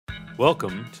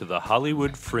Welcome to the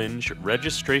Hollywood Fringe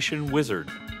Registration Wizard.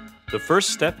 The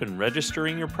first step in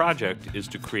registering your project is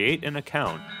to create an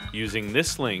account using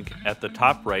this link at the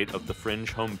top right of the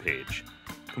Fringe homepage.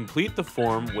 Complete the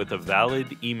form with a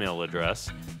valid email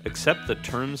address, accept the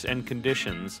terms and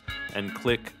conditions, and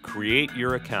click Create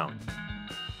Your Account.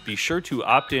 Be sure to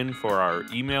opt in for our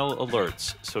email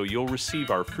alerts so you'll receive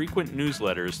our frequent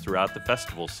newsletters throughout the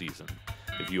festival season.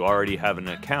 If you already have an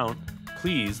account,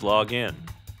 please log in.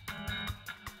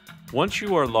 Once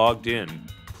you are logged in,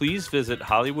 please visit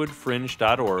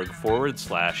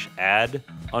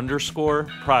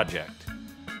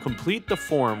hollywoodfringe.org/add_project. Complete the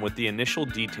form with the initial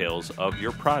details of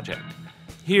your project.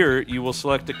 Here, you will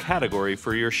select a category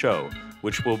for your show,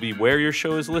 which will be where your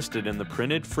show is listed in the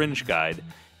printed Fringe Guide,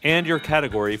 and your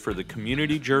category for the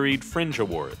community-juried Fringe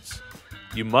Awards.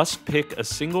 You must pick a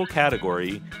single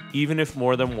category, even if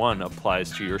more than one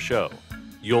applies to your show.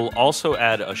 You'll also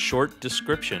add a short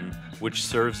description, which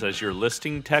serves as your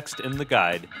listing text in the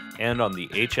guide and on the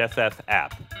HFF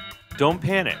app. Don't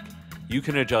panic. You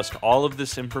can adjust all of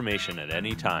this information at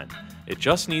any time. It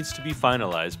just needs to be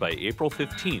finalized by April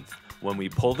 15th when we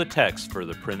pull the text for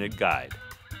the printed guide.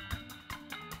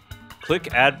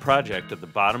 Click Add Project at the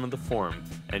bottom of the form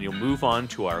and you'll move on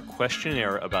to our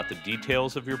questionnaire about the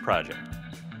details of your project.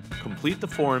 Complete the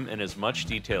form in as much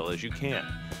detail as you can,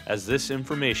 as this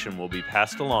information will be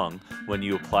passed along when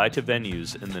you apply to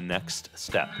venues in the next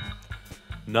step.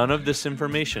 None of this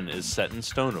information is set in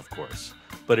stone, of course,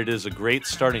 but it is a great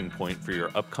starting point for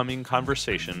your upcoming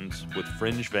conversations with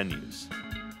Fringe venues.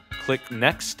 Click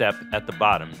Next Step at the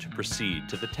bottom to proceed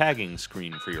to the tagging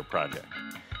screen for your project.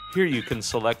 Here you can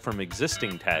select from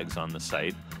existing tags on the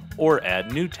site or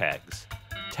add new tags.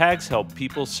 Tags help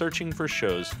people searching for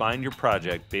shows find your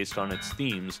project based on its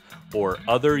themes or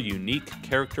other unique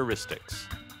characteristics.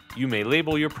 You may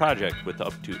label your project with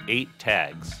up to 8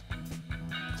 tags.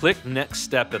 Click Next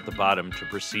Step at the bottom to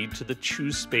proceed to the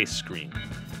Choose Space screen.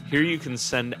 Here you can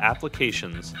send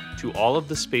applications to all of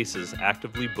the spaces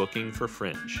actively booking for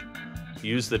Fringe.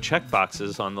 Use the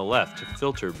checkboxes on the left to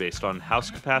filter based on house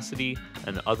capacity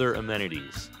and other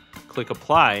amenities. Click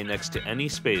Apply next to any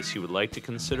space you would like to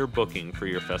consider booking for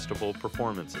your festival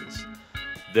performances.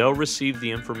 They'll receive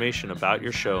the information about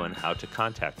your show and how to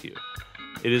contact you.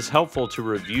 It is helpful to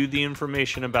review the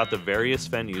information about the various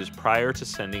venues prior to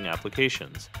sending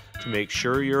applications to make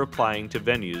sure you're applying to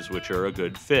venues which are a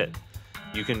good fit.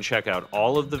 You can check out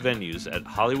all of the venues at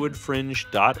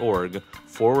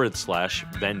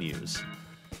hollywoodfringe.org/venues.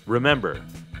 Remember,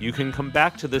 you can come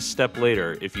back to this step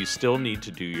later if you still need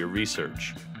to do your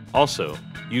research. Also,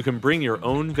 you can bring your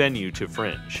own venue to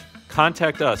Fringe.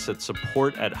 Contact us at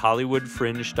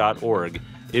support@hollywoodfringe.org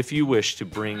if you wish to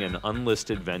bring an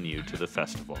unlisted venue to the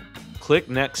festival. Click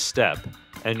Next Step,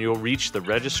 and you'll reach the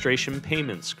registration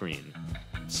payment screen.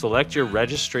 Select your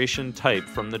registration type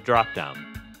from the drop-down.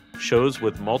 Shows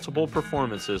with multiple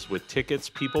performances with tickets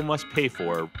people must pay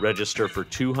for register for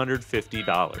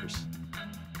 $250.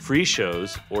 Free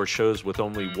shows, or shows with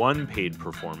only one paid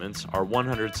performance, are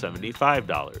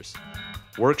 $175.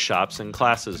 Workshops and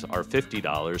classes are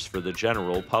 $50 for the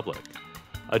general public.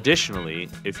 Additionally,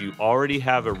 if you already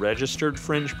have a registered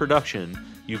Fringe production,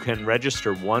 you can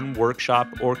register one workshop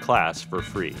or class for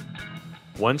free.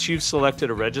 Once you've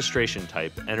selected a registration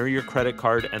type, enter your credit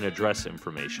card and address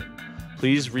information.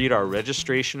 Please read our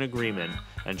registration agreement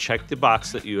and check the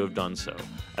box that you have done so,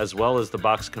 as well as the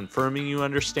box confirming you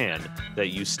understand that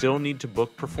you still need to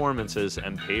book performances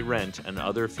and pay rent and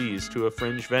other fees to a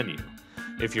Fringe venue.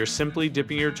 If you're simply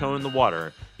dipping your toe in the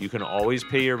water, you can always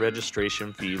pay your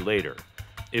registration fee later.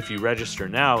 If you register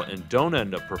now and don't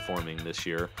end up performing this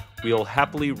year, we'll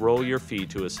happily roll your fee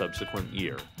to a subsequent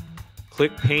year.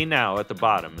 Click Pay Now at the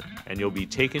bottom and you'll be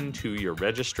taken to your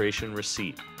registration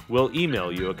receipt. We'll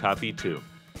email you a copy too.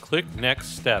 Click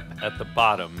Next Step at the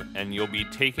bottom and you'll be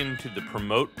taken to the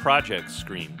Promote Project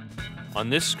screen. On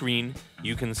this screen,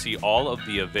 you can see all of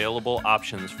the available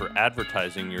options for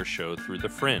advertising your show through the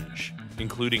Fringe,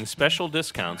 including special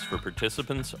discounts for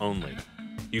participants only.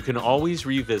 You can always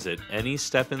revisit any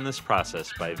step in this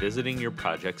process by visiting your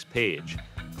project's page.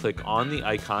 Click on the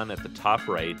icon at the top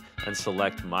right and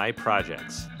select My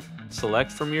Projects. Select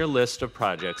from your list of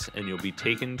projects and you'll be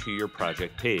taken to your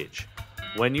project page.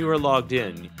 When you are logged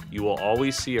in, you will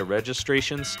always see a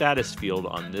registration status field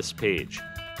on this page.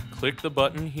 Click the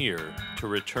button here to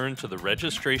return to the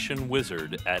registration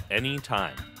wizard at any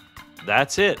time.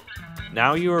 That's it!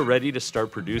 Now you are ready to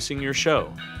start producing your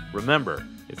show. Remember,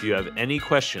 if you have any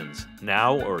questions,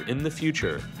 now or in the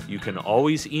future, you can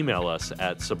always email us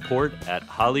at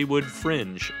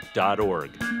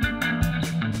support@hollywoodfringe.org.